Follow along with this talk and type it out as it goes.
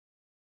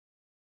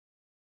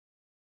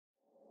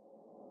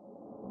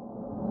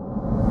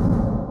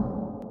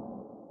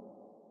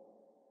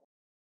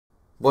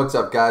What's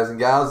up, guys and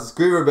gals? It's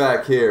Griever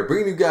back here,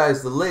 bringing you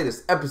guys the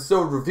latest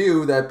episode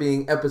review, that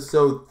being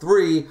episode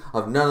 3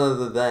 of none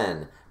other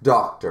than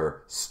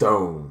Dr.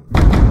 Stone.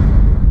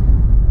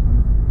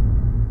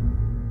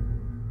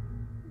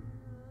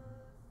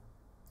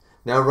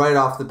 Now, right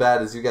off the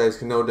bat, as you guys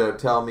can no doubt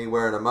tell, me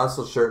wearing a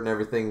muscle shirt and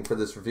everything for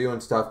this review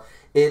and stuff,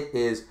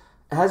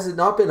 has it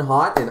not been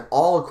hot in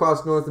all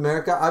across North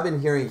America? I've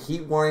been hearing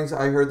heat warnings.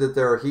 I heard that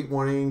there are heat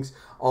warnings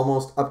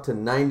almost up to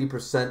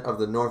 90% of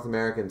the North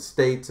American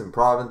states and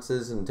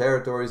provinces and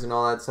territories and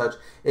all that such.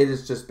 It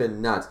has just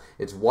been nuts.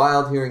 It's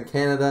wild here in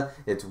Canada.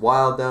 It's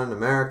wild down in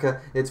America.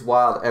 It's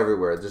wild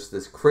everywhere. Just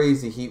this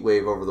crazy heat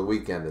wave over the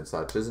weekend and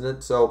such, isn't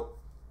it? So,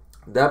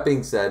 that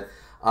being said,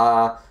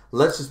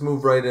 let's just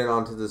move right in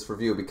onto this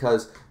review,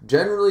 because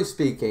generally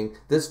speaking,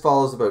 this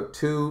follows about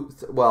two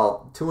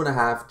and a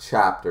half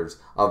chapters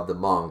of the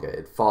manga.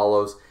 It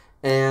follows,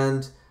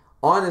 and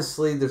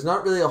honestly, there's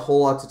not really a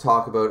whole lot to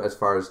talk about as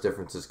far as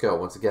differences go.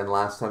 Once again,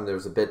 last time there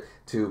was a bit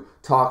to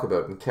talk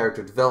about in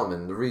character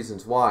development and the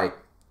reasons why.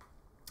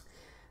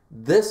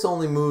 This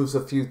only moves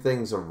a few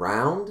things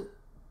around,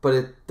 but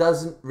it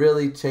doesn't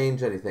really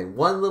change anything.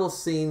 One little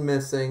scene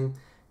missing,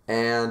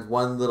 and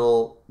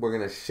we're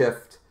going to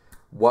shift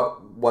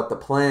what the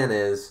plan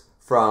is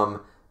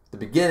from the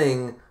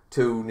beginning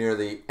to near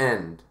the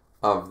end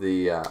of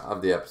the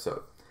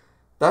episode.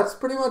 That's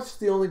pretty much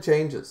the only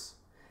changes.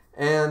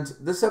 And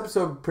this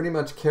episode pretty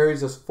much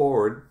carries us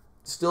forward.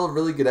 Still a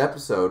really good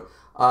episode,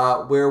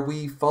 where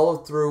we follow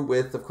through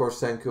with, of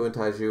course, Senku and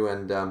Taiju,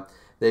 and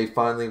they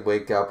finally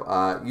wake up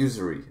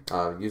Yuzuriyo.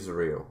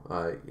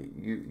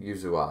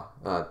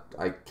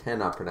 I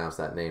cannot pronounce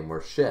that name,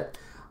 or shit.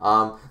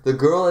 The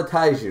girl that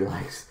Taiju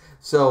likes.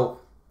 So,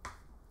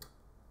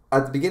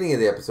 at the beginning of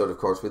the episode, of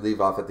course, we leave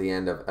off at the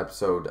end of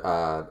episode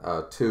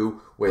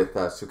 2 with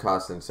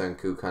Tsukasa and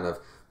Senku kind of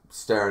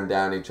staring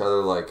down each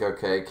other like,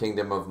 okay,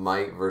 Kingdom of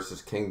Might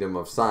versus Kingdom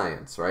of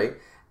Science, right?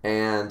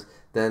 And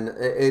then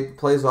it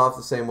plays off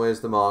the same way as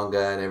the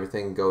manga, and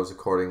everything goes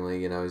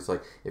accordingly. You know, he's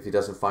like, if he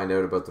doesn't find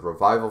out about the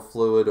revival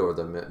fluid or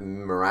the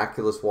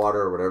miraculous water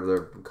or whatever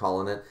they're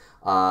calling it,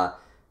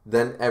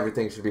 then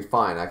everything should be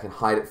fine. I can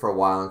hide it for a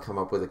while and come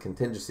up with a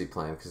contingency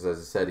plan, because as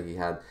I said,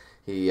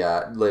 he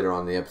later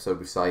on in the episode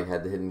we saw he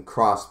had the hidden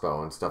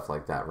crossbow and stuff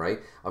like that, right?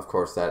 Of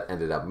course, that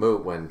ended up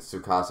moot when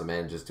Tsukasa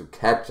manages to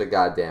catch a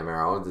goddamn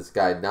arrow. This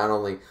guy not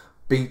only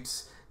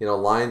beats,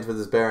 lions with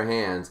his bare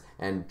hands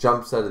and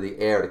jumps out of the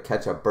air to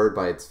catch a bird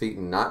by its feet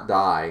and not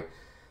die.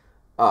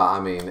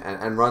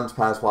 And runs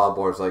past wild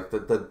boars. Like,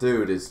 the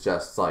dude is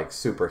just like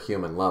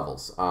superhuman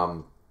levels.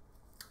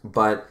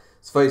 But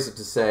suffice it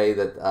to say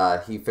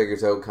that he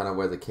figures out kind of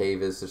where the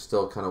cave is. They're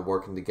still kind of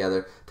working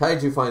together.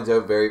 Taiju finds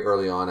out very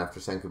early on after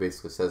Senku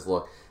basically says,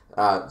 look,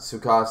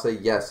 Tsukasa,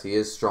 yes, he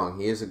is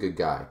strong. He is a good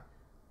guy.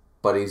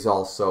 But he's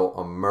also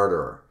a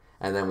murderer.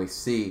 And then we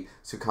see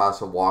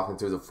Tsukasa walking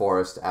through the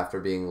forest after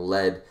being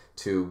led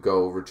to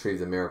go retrieve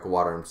the miracle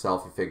water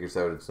himself. He figures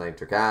out it's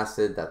nitric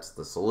acid. That's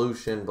the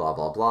solution, blah,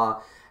 blah,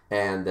 blah.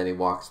 And then he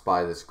walks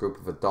by this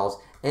group of adults,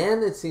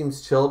 and it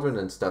seems children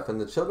and stuff,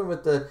 and the children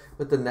with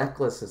the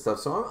necklace and stuff.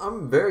 So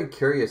I'm very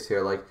curious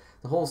here, like,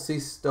 the whole sea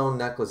stone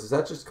necklace, is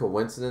that just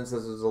coincidence?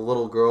 There's a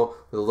little girl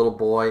with a little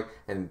boy,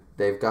 and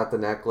they've got the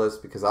necklace,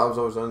 because I was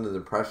always under the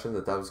impression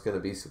that was going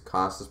to be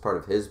Tsukasa's part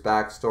of his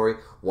backstory,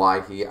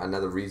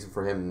 another reason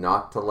for him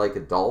not to like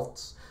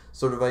adults,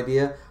 sort of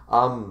idea.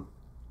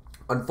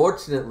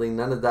 Unfortunately,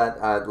 none of that,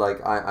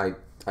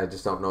 I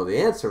just don't know the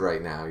answer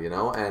right now,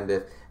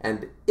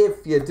 and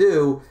if you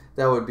do,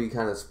 that would be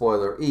kind of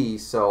spoiler-y.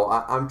 So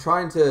I'm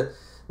trying to,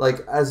 like,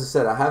 as I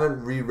said, I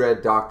haven't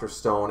reread Dr.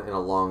 Stone in a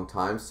long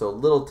time, so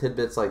little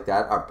tidbits like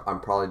that I'm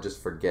probably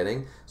just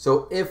forgetting.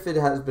 So if it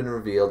has been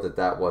revealed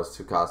that was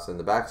Tsukasa in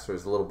the backstory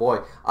as a little boy,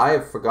 I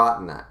have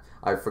forgotten that.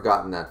 I've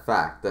forgotten that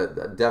fact.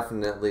 That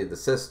definitely the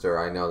sister,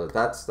 I know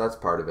that's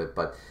part of it,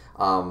 but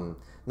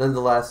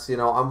nonetheless,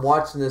 I'm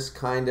watching this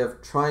kind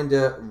of trying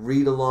to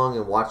read along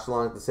and watch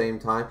along at the same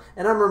time,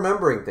 and I'm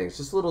remembering things,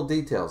 just little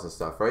details and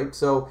stuff, right?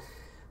 So,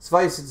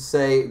 suffice it to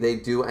say, they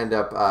do end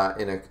up,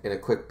 in a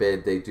quick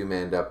bid, they do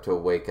end up to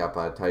wake up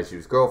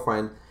Taiju's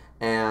girlfriend,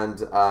 and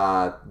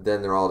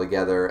then they're all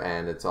together,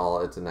 and it's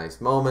a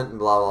nice moment, and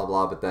blah, blah,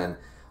 blah, but then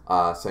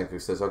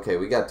Senku says, okay,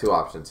 we got two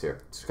options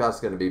here. Tsukasa's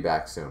going to be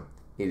back soon.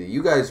 Either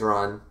you guys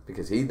run,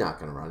 because he's not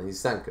going to run,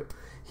 he's Senku.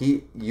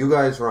 You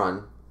guys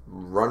run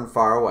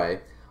far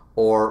away,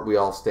 or we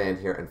all stand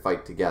here and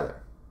fight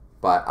together.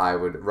 But I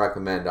would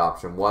recommend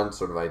option 1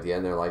 sort of idea.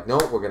 And they're like, no,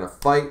 we're going to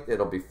fight.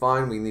 It'll be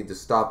fine. We need to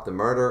stop the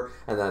murder.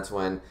 And that's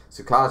when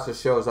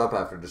Tsukasa shows up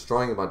after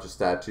destroying a bunch of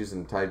statues,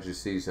 and Taiju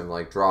sees him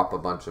like drop a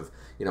bunch of,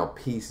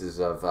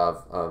 pieces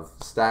of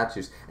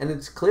statues. And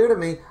it's clear to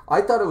me, I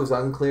thought it was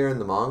unclear in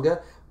the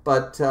manga,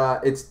 but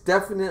it's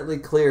definitely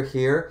clear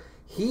here.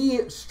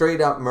 He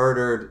straight up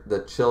murdered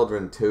the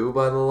children too,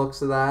 by the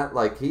looks of that.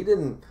 Like, he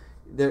didn't,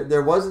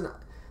 there wasn't.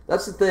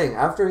 That's the thing.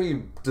 After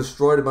he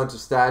destroyed a bunch of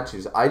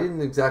statues, I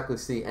didn't exactly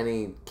see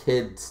any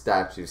kid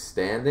statues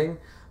standing.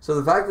 So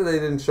the fact that they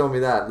didn't show me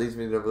that leads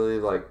me to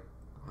believe, like,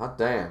 hot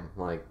damn,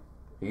 like,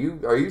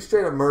 Are you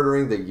straight up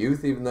murdering the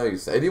youth even though you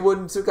said you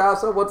wouldn't,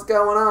 Tsukasa? What's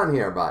going on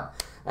here, bud?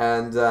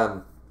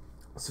 And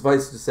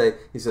suffice to say,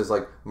 he says,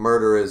 like,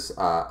 murder is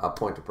a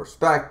point of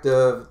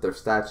perspective. Their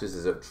statues,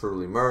 is it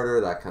truly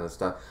murder? That kind of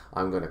stuff.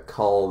 I'm going to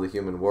cull the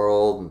human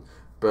world and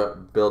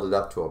build it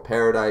up to a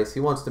paradise. He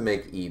wants to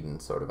make Eden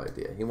sort of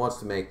idea. He wants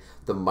to make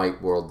the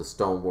might world, the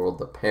stone world,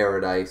 the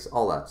paradise,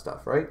 all that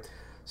stuff, right?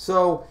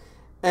 So,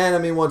 and I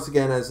mean, once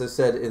again, as I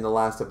said in the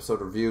last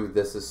episode review,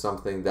 this is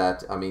something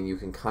that, I mean, you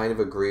can kind of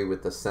agree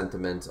with the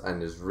sentiment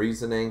and his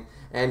reasoning,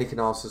 and you can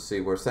also see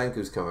where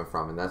Senku's coming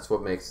from, and that's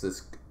what makes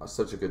this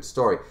such a good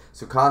story.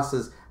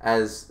 Tsukasa's,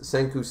 as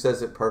Senku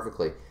says it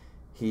perfectly,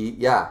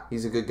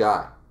 he's a good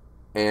guy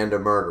and a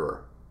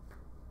murderer.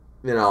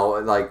 You know,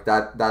 like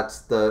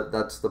that's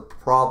the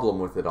problem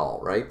with it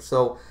all, right?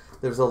 So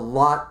there's a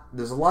lot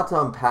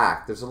to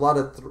unpack. There's a lot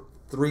of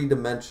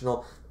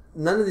three-dimensional.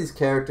 None of these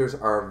characters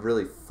are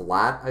really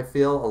flat, I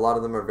feel. A lot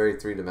of them are very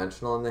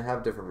three-dimensional, and they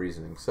have different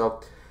reasoning.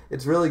 So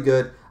it's really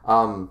good.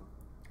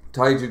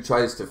 Taiju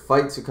tries to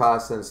fight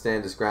Tsukasa and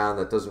stand his ground.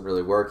 That doesn't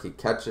really work.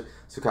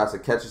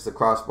 Tsukasa catches the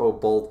crossbow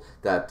bolt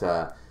that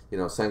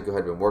Senku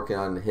had been working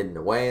on and hidden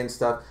away and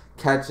stuff.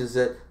 Catches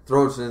it,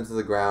 throws it into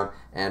the ground,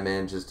 and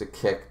manages to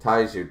kick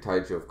Taiju.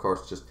 Taiju, of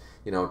course, just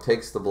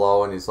takes the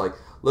blow, and he's like,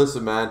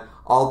 "Listen, man,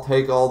 I'll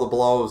take all the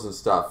blows and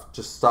stuff.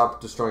 Just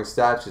stop destroying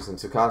statues." And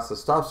Tsukasa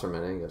stops for a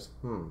minute, and he goes,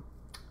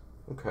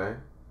 okay.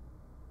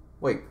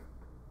 Wait,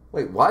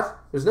 what?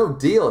 There's no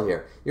deal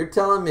here. You're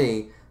telling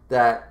me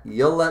that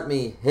you'll let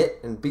me hit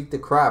and beat the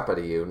crap out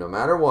of you no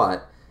matter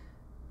what,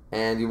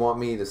 and you want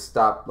me to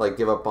stop, like,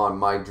 give up on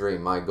my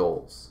dream, my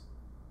goals.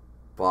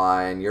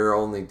 And your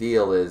only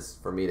deal is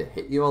for me to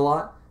hit you a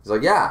lot? He's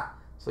like, yeah.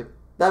 It's like,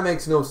 that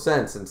makes no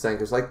sense. And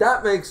Senku's like,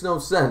 that makes no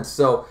sense.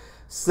 So,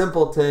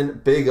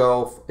 simpleton, big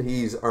oaf,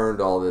 he's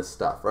earned all this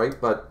stuff, right?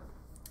 But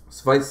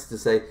suffice to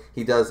say,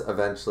 he does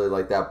eventually,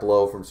 like, that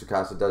blow from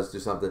Tsukasa does do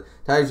something.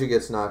 Taiju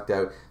gets knocked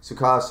out.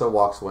 Tsukasa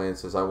walks away and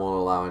says, I won't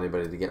allow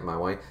anybody to get in my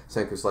way.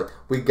 Senku's like,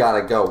 we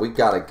gotta go,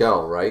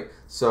 right?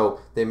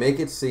 So, they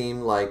make it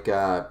seem like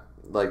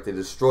they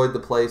destroyed the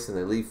place and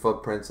they leave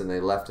footprints and they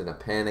left in a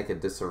panic and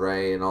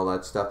disarray and all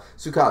that stuff.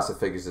 Tsukasa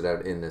figures it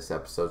out in this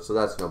episode, so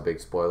that's no big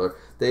spoiler.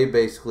 They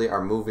basically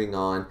are moving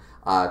on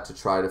to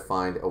try to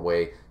find a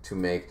way to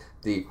make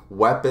the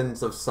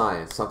weapons of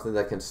science, something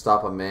that can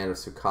stop a man of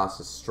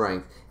Tsukasa's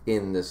strength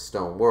in this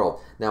stone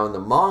world. Now, in the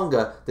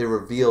manga, they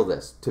reveal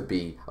this to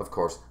be, of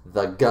course,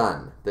 the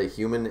gun, the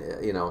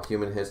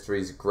human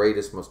history's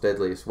greatest, most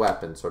deadliest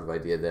weapon sort of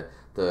idea,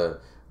 the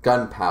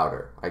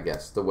gunpowder, I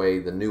guess, the way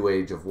the new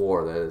age of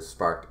war that has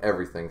sparked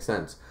everything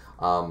since.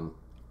 So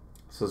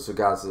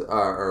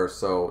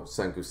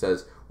Senku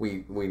says,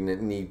 we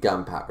need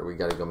gunpowder. We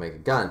got to go make a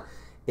gun.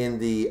 In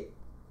the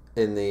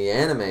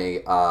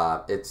anime,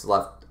 it's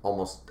left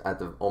almost at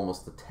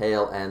the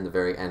tail end, the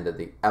very end of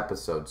the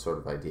episode, sort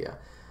of idea.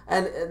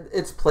 And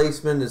its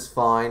placement is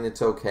fine,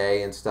 it's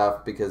okay and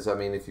stuff, because, I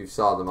mean, if you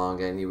saw the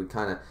manga and you would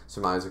kind of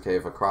surmise, okay,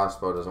 if a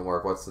crossbow doesn't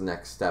work, what's the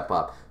next step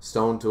up?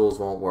 Stone tools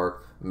won't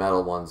work,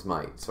 metal ones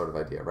might, sort of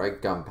idea,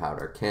 right?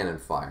 Gunpowder, cannon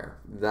fire,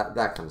 that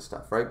kind of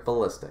stuff, right?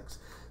 Ballistics.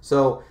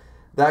 So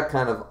that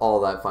kind of all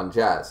that fun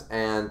jazz.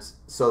 And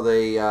so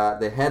they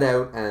head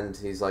out, and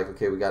he's like,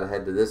 okay, we got to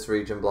head to this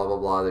region, blah, blah,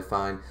 blah. They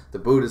find the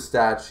Buddha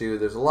statue.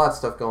 There's a lot of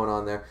stuff going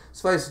on there.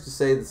 Suffice it to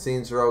say, the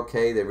scenes are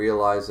okay. They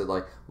realize that,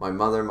 like, my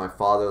mother, my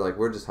father, like,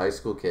 we're just high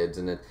school kids,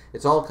 and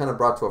it's all kind of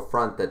brought to a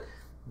front that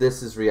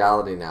this is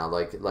reality now.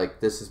 Like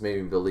this has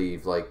made me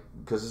believe, like,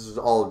 because this has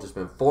all just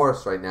been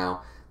forced right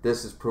now,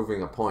 this is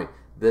proving a point.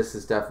 This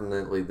is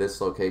definitely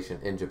this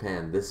location in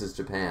Japan. This is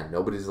Japan.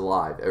 Nobody's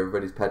alive.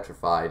 Everybody's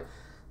petrified.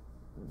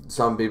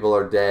 Some people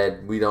are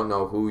dead. We don't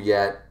know who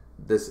yet.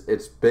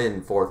 It's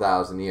been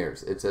 4,000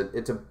 years. It's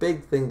a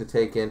big thing to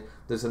take in.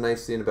 There's a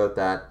nice scene about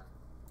that.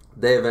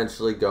 They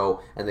eventually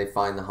go and they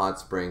find the hot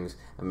springs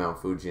and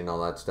Mount Fuji and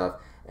all that stuff.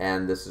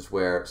 And this is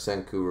where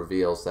Senku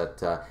reveals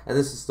that, and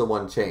this is the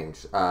one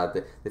change.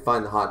 They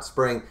find the hot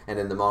spring, and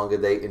in the manga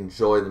they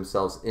enjoy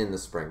themselves in the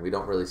spring. We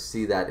don't really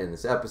see that in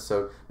this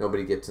episode.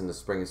 Nobody gets in the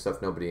spring and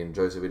stuff. Nobody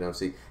enjoys it. We don't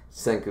see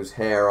Senku's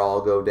hair all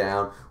go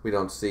down. We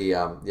don't see,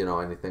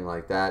 anything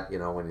like that.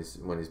 When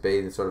he's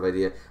bathing, sort of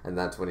idea. And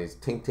that's when he's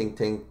tink tink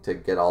tink to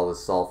get all the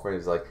sulfur. And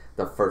he's like,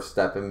 the first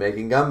step in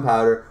making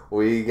gunpowder.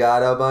 We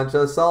got a bunch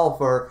of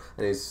sulfur,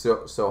 and he's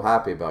so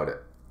happy about it.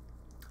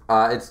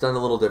 It's done a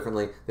little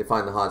differently. They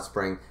find the hot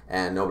spring,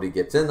 and nobody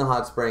gets in the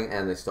hot spring,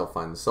 and they still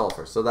find the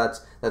sulfur. So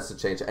that's the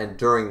change. And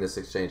during this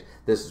exchange,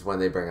 this is when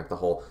they bring up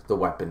the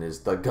weapon is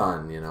the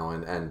gun,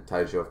 and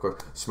Taiju, of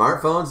course.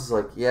 Smartphones is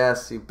like,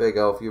 yes, you big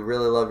oaf, you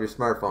really love your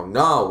smartphone.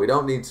 No, we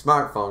don't need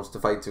smartphones to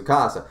fight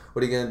Tsukasa.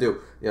 What are you going to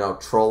do?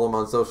 Troll him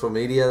on social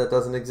media that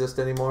doesn't exist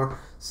anymore?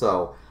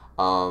 So,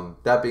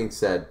 that being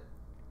said,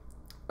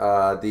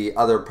 the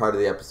other part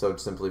of the episode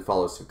simply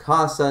follows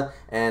Tsukasa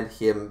and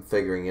him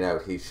figuring it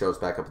out. He shows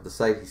back up at the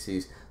site. He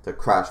sees the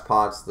crash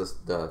pots,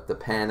 the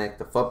panic,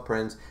 the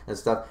footprints and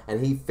stuff,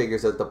 and he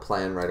figures out the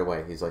plan right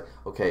away. He's like,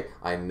 okay,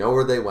 I know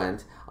where they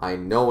went. I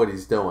know what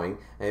he's doing,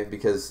 and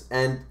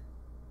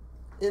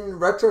in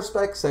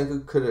retrospect,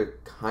 Senku could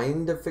have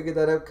kind of figured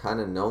that out, kind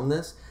of known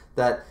this,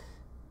 that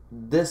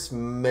this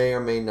may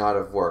or may not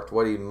have worked.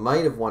 What he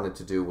might have wanted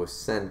to do was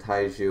send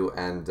Taiju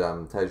and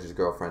Taiju's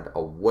girlfriend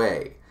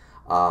away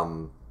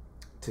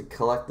to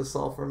collect the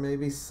sulfur,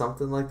 maybe,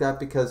 something like that,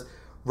 because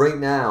right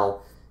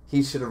now,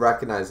 he should have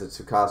recognized that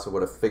Tsukasa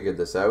would have figured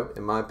this out,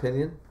 in my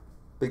opinion,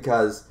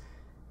 because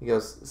he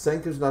goes,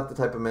 Senku's not the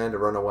type of man to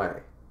run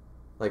away.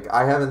 Like,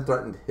 I haven't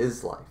threatened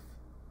his life.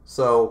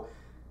 So,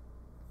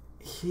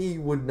 he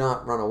would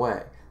not run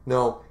away.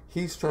 No,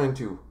 he's trying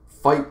to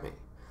fight me.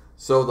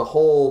 So the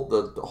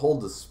whole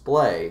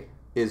display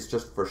is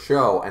just for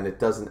show, and it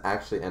doesn't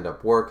actually end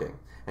up working.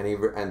 And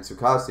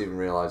Tsukasa even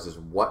realizes,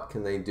 what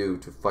can they do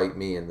to fight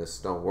me in this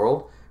stone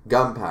world?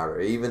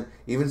 Gunpowder. Even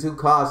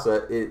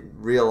Tsukasa, it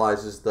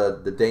realizes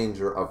the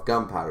danger of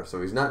gunpowder.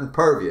 So he's not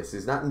impervious.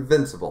 He's not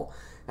invincible.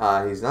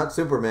 He's not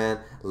Superman.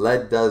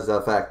 Lead does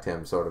affect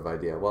him, sort of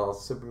idea. Well,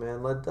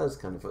 Superman, lead does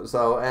kind of.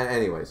 So,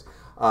 anyways,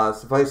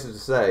 suffice it to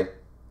say,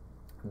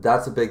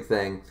 that's a big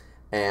thing,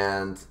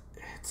 and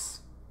it's,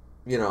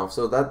 you know,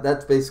 so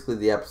that's basically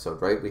the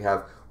episode, right? We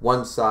have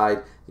one side,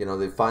 you know,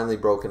 they've finally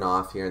broken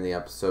off here in the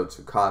episode.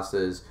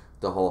 Tsukasa's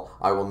the whole,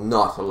 I will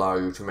not allow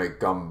you to make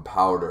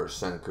gunpowder,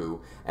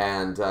 Senku.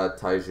 And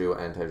Taiju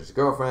and Taiju's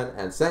girlfriend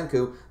and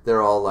Senku,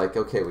 they're all like,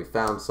 okay, we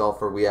found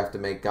sulfur, we have to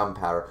make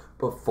gunpowder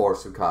before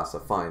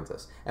Tsukasa finds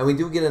us. And we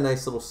do get a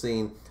nice little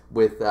scene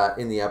with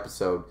in the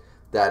episode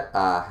that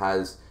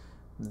has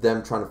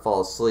them trying to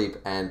fall asleep,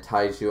 and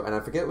Taiju, and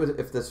I forget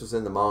if this was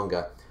in the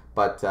manga,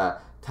 but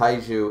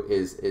Taiju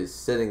is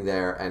sitting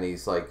there, and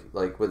he's like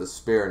with a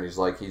spear, and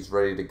he's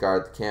ready to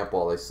guard the camp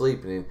while they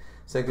sleep, and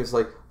Senku's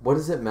like, what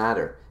does it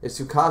matter? If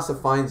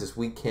Tsukasa finds us,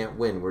 we can't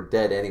win. We're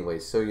dead anyway,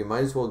 so you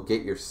might as well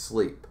get your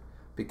sleep.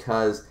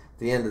 Because at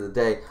the end of the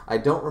day, I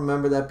don't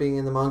remember that being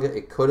in the manga.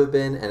 It could have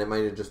been, and it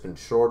might have just been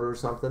shorter or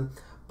something.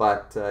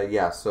 But,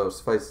 yeah, so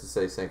suffice to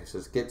say, Senku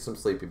says, get some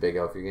sleep, you big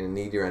elf. You're going to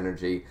need your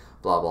energy,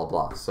 blah, blah,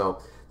 blah.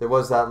 So there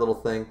was that little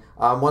thing.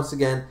 Once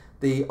again,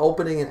 the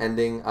opening and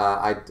ending,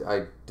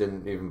 I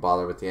didn't even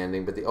bother with the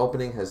ending, but the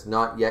opening has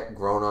not yet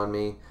grown on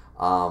me.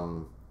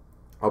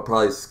 I'll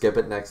probably skip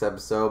it next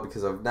episode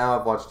because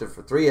I've watched it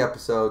for 3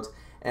 episodes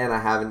and I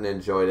haven't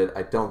enjoyed it.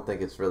 I don't think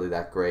it's really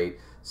that great.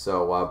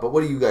 So, but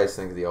what do you guys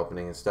think of the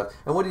opening and stuff?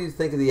 And what do you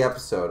think of the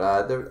episode?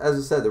 As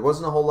I said, there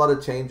wasn't a whole lot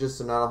of changes,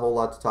 so not a whole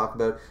lot to talk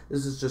about.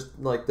 This is just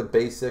like the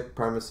basic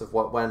premise of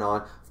what went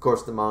on. Of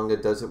course, the manga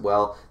does it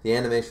well. The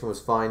animation was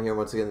fine here.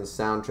 Once again, the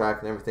soundtrack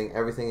and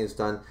everything is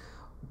done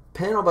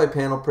panel by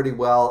panel pretty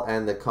well,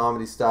 and the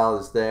comedy style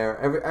is there.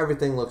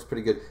 Everything looks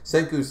pretty good.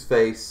 Senku's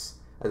face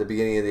at the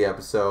beginning of the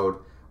episode,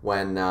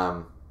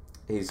 when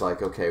he's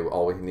like, okay,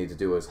 all we need to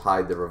do is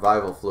hide the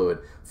revival fluid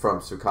from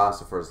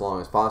Tsukasa for as long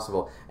as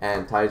possible,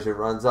 and Taiju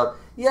runs up,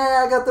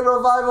 yeah, I got the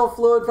revival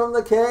fluid from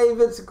the cave,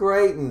 it's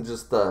great, and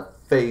just the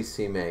face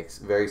he makes,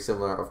 very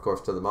similar, of course,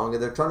 to the manga.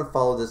 They're trying to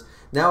follow this.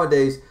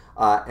 Nowadays,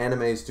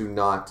 animes do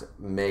not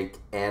make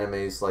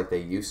animes like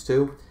they used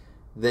to.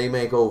 They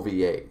make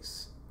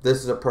OVAs. This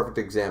is a perfect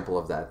example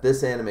of that.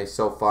 This anime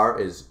so far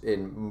is,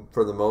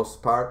 for the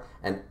most part,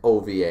 an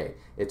OVA.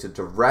 It's a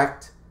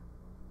direct,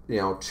 you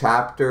know,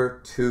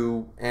 chapter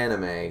to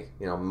anime,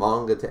 you know,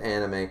 manga to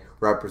anime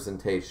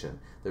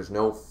representation. There's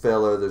no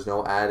filler, there's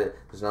not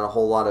a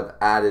whole lot of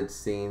added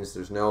scenes,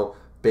 there's no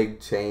big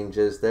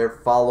changes. They're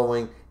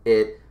following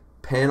it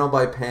panel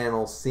by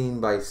panel, scene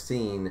by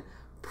scene,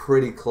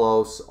 pretty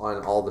close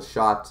on all the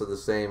shots are the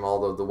same,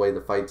 although the way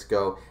the fights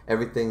go,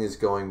 everything is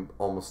going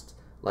almost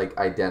like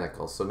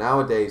identical. So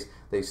nowadays,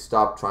 they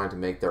stop trying to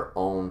make their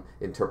own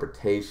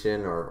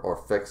interpretation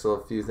or fix a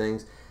few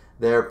things.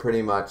 They're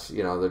pretty much,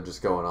 you know, they're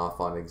just going off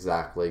on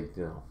exactly,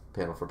 you know,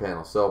 panel for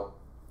panel. So,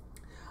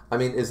 I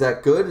mean, is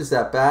that good? Is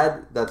that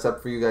bad? That's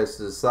up for you guys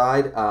to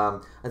decide.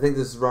 I think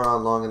this has run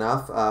on long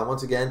enough.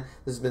 Once again,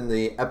 this has been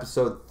the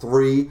episode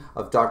 3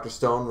 of Dr.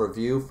 Stone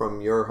Review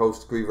from your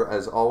host, Griever,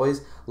 as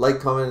always. Like,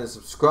 comment, and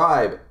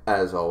subscribe,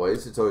 as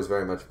always. It's always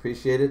very much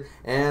appreciated.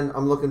 And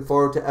I'm looking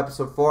forward to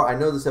episode 4. I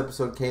know this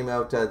episode came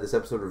out, this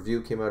episode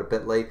review came out a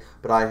bit late,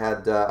 but I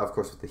had, of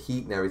course, with the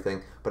heat and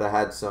everything, but I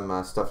had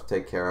some stuff to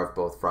take care of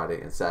both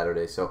Friday and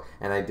Saturday, so,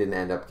 and I didn't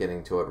end up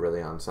getting to it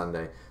really on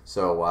Sunday.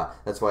 So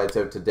that's why it's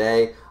out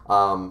today,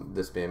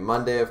 this being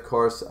Monday, of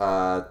course.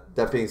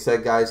 That being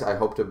said, guys, I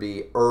hope to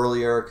be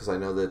earlier, because I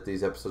know that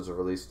these episodes are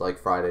released like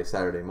Friday,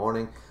 Saturday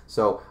morning.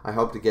 So I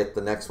hope to get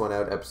the next one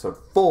out, episode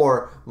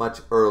 4,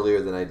 much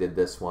earlier than I did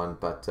this one.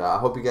 But I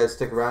hope you guys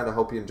stick around. I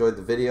hope you enjoyed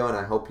the video, and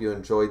I hope you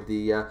enjoyed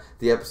the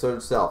episode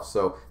itself.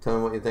 So tell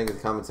me what you think in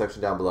the comment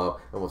section down below,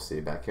 and we'll see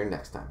you back here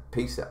next time.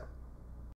 Peace out.